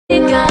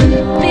What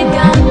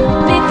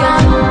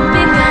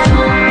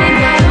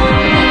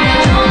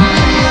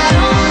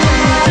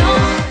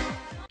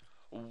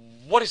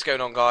is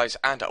going on, guys,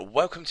 and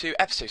welcome to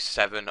episode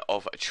 7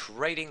 of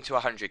Trading to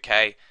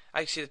 100k.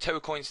 As you see, the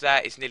total coins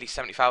there is nearly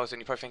 70,000.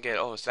 You're probably thinking,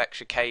 oh, it's an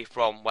extra K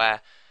from where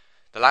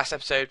the last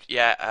episode.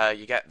 Yeah,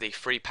 you get the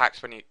free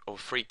packs when you, or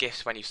free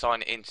gifts when you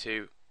sign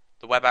into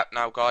the web app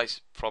now,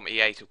 guys, from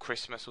EA till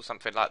Christmas or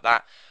something like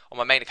that. On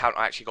my main account,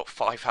 I actually got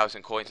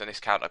 5,000 coins. On this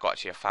account, I got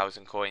actually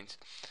 1,000 coins.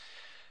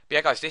 But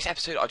yeah, guys, this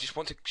episode, I just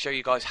want to show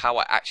you guys how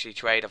I actually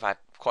trade. I've had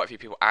quite a few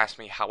people ask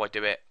me how I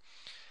do it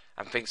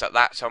and things like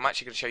that, so I'm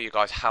actually going to show you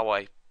guys how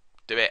I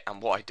do it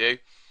and what I do.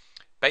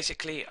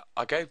 Basically,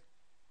 I go,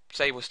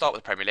 say we'll start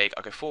with the Premier League.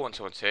 I go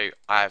 4-1-2-1-2.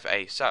 I have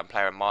a certain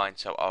player in mind,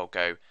 so I'll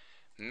go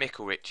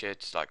Michael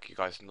Richards. Like you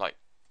guys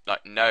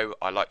know,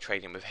 I like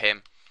trading with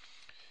him.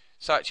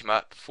 Search him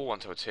up,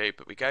 4-1-2-1-2.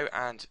 But we go,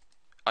 and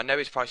I know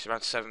his price is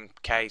around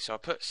 7k, so I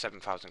put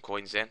 7,000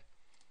 coins in.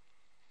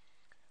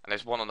 And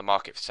there's one on the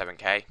market for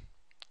 7k,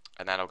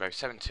 and then I'll go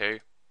 7-2,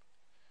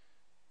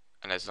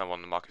 and there's another one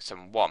on the market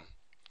 7-1.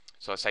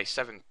 So I say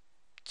 7.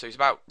 So he's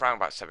around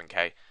about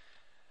 7k.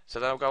 So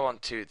then I'll go on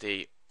to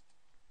the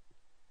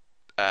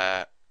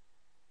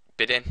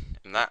bidding,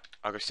 and that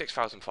I'll go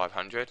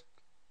 6,500,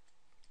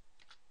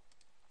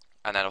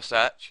 and then I'll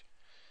search,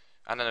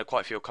 and then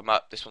quite a few will come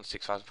up. This one's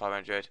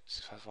 6,500,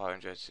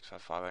 6,500,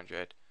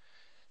 6,500.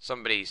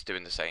 Somebody's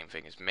doing the same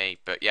thing as me,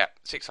 but yeah,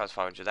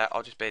 6,500 there.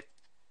 I'll just bid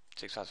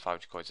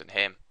 6,500 coins on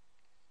him,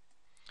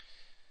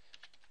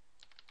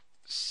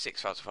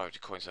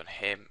 6,500 coins on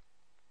him.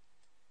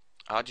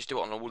 I'll just do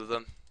it on all of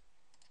them.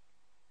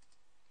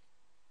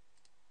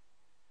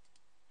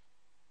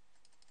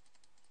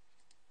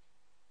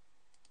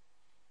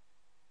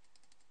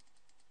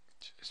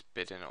 Just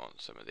bidding on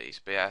some of these,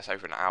 but yeah, it's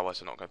over an hour,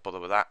 so I'm not going to bother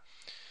with that.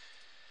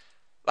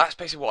 That's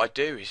basically what I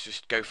do, is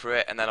just go through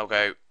it, and then I'll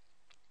go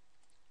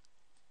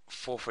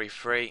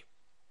 4-3-3,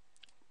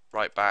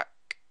 right back,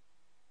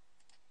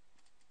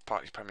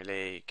 Barclays Premier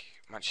League,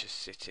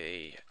 Manchester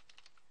City,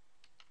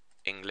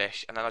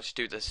 English, and then I'll just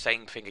do the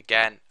same thing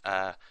again.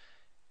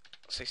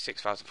 Say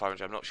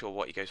 6,500. I'm not sure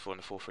what he goes for in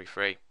the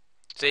 4-3-3.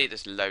 See,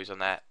 there's loads on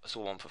there. I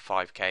saw one for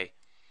 5k.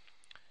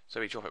 So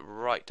we drop it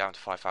right down to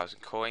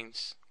 5,000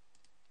 coins.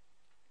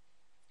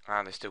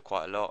 And there's still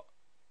quite a lot.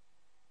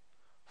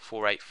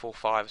 4-8,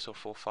 4-5. I saw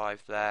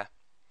 4-5 there.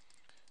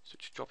 So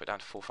just drop it down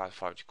to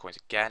 4,500 coins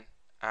again.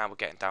 And we're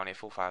getting down here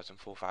 4,000,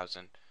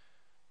 4,000.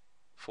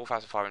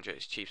 4,500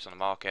 is cheapest on the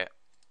market.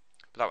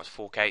 But that was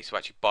 4k, so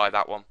actually buy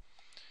that one.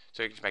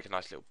 So you can just make a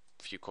nice little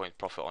few coins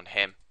profit on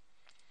him.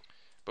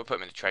 We'll put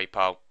them in the trade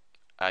pile.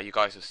 You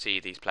guys will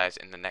see these players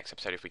in the next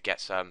episode if we get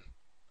some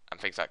and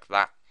things like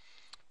that.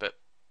 But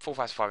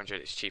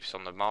 4,500 is cheapest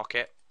on the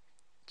market.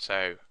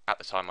 So at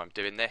the time I'm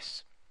doing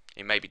this,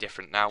 it may be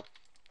different now,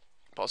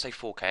 but I'll say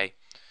 4k.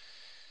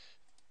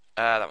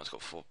 That one's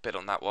got 4 bid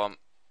on that one.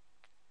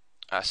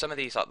 Some of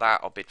these like that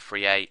I'll bid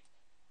 3-8.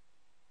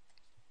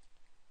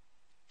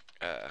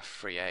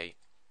 3-8.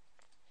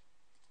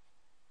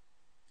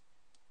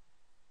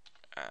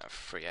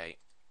 3-8.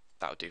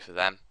 That'll do for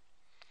them,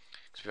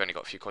 because we've only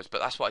got a few coins. But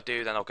that's what I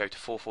do. Then I'll go to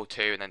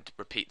 4-4-2 and then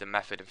repeat the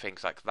method and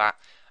things like that.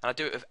 And I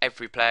do it with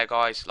every player,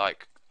 guys.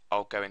 Like,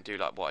 I'll go and do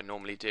like what I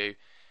normally do.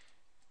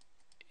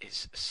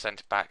 Is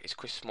centre back is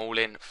Chris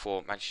Smalling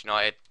for Manchester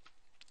United.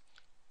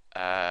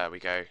 We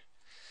go.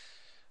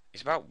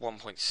 It's about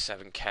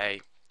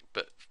 1.7k,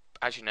 but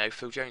as you know,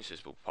 Phil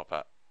Jones's will pop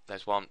up.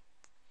 There's one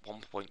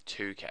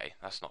 1.2k.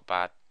 That's not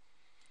bad.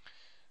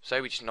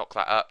 So we just knock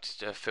that up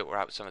to filter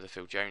out some of the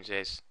Phil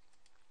Joneses.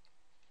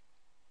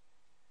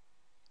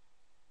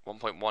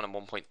 1.1 and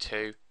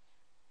 1.2,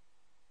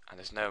 and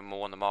there's no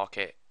more on the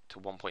market to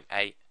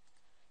 1.8,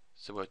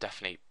 so we'll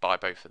definitely buy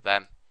both of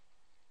them,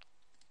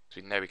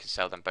 because we know we can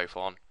sell them both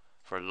on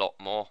for a lot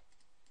more.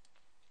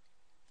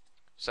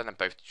 Send them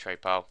both to trade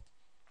pile.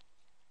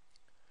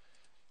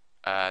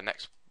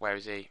 Next, where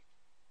is he?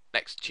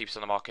 Next cheapest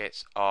on the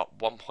markets are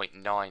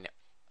 1.9,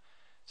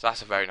 so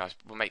that's a very nice,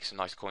 we'll make some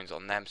nice coins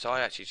on them. So I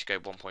actually just go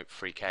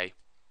 1.3k,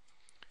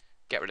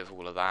 get rid of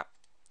all of that,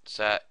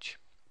 search.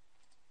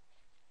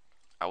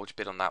 I will just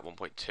bid on that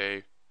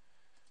 1.2,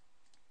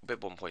 bid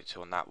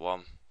 1.2 on that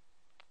one,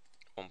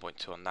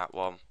 1.2 on that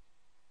one,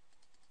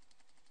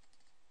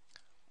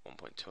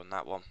 1.2 on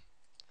that one.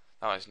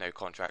 That one has no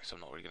contract, so I'm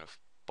not really going to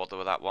bother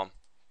with that one.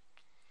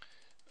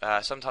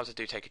 Sometimes I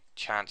do take a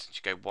chance and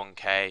just go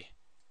 1k,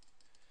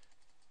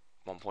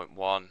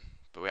 1.1,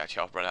 but we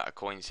actually have run out of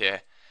coins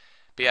here.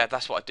 But yeah,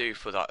 that's what I do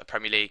for the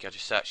Premier League. I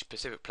just search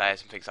specific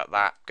players and things like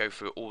that, go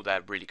through all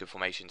their really good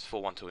formations,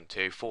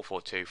 4-1-2-2,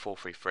 4-4-2,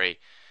 4-3-3.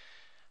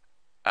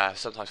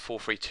 Sometimes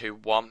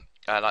 4-3-2-1.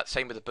 Like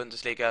same with the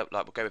Bundesliga.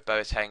 Like we'll go with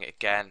Boateng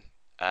again.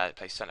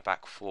 Plays centre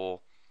back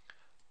for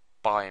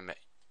Bayern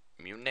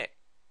Munich.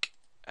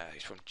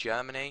 He's from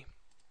Germany.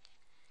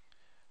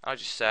 I'll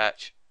just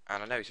search,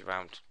 and I know he's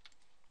around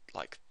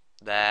like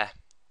there.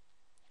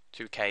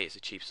 2k is the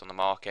cheapest on the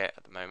market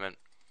at the moment.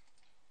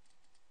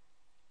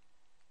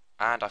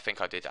 And I think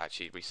I did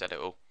actually reset it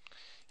all.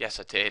 Yes,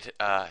 I did.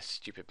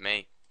 Stupid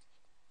me.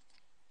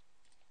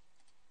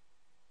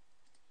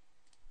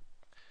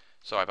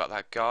 Sorry about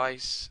that,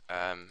 guys.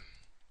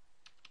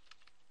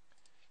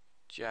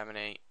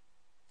 Germany.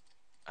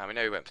 We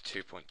know we went for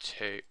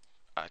 2.2,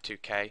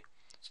 2k.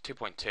 It's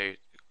 2.2,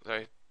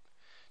 so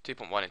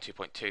 2.1 and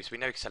 2.2. So we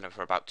know we can sell them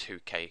for about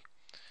 2k.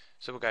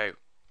 So we'll go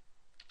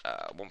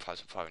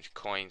 1,500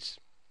 coins.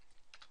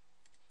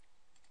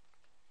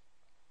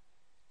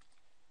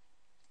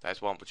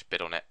 There's one which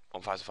bid on it.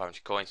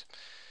 1,500 coins.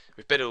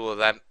 We've bid all of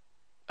them.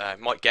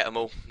 Might get them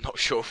all. Not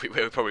sure if we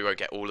will. We probably won't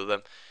get all of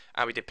them.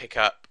 And we did pick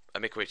up a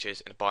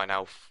Mikovic's in a buy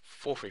now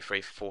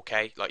 433 for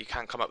 4k. Like, you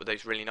can come up with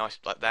those really nice,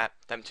 like that.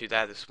 Them two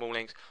there, the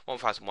smallings.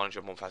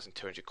 1,100,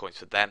 1,200 coins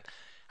for them.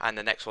 And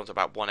the next one's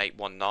about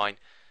 1,819.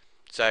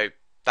 So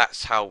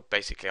that's how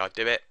basically I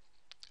do it.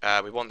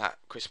 We won that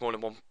Chris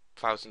Smalling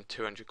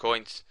 1,200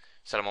 coins.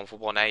 Sell them on for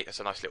 1.8. That's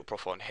a nice little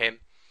profit on him.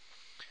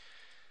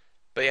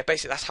 But yeah,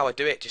 basically that's how I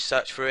do it. Just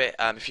search for it.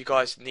 If you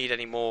guys need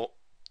any more,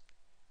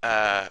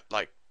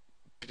 like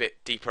a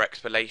bit deeper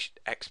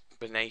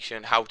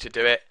explanation how to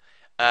do it,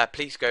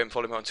 please go and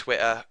follow me on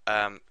Twitter.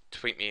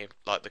 Tweet me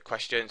like the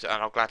questions,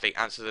 and I'll gladly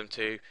answer them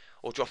too,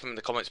 or drop them in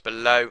the comments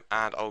below,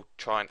 and I'll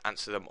try and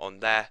answer them on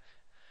there.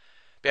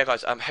 But yeah,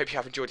 guys, hope you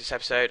have enjoyed this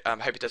episode.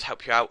 Hope it does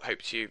help you out.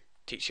 Hope to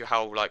teach you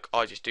how like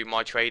I just do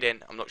my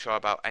trading. I'm not sure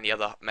about any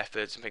other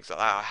methods and things like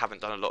that. I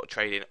haven't done a lot of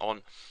trading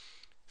on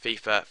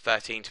FIFA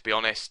 13, to be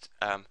honest.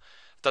 I've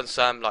done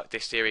some like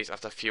this series. I've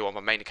done a few on my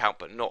main account,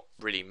 but not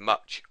really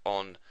much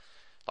on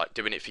like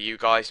doing it for you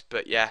guys.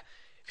 But yeah,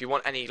 if you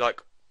want any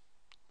like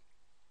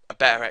a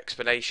better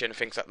explanation and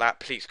things like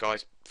that, please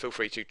guys feel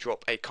free to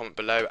drop a comment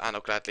below, and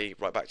I'll gladly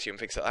write back to you and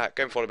things like that.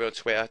 Go and follow me on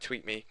Twitter,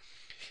 tweet me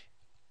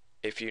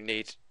if you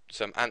need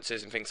some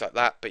answers and things like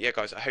that. But yeah,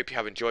 guys, I hope you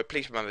have enjoyed.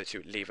 Please remember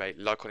to leave a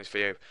like on this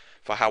video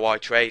for how I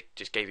trade.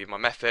 Just gave you my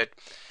method.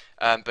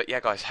 But yeah,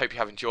 guys, hope you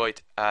have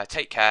enjoyed.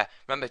 Take care.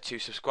 Remember to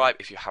subscribe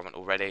if you haven't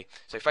already.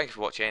 So thank you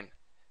for watching.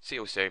 See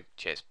you all soon.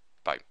 Cheers.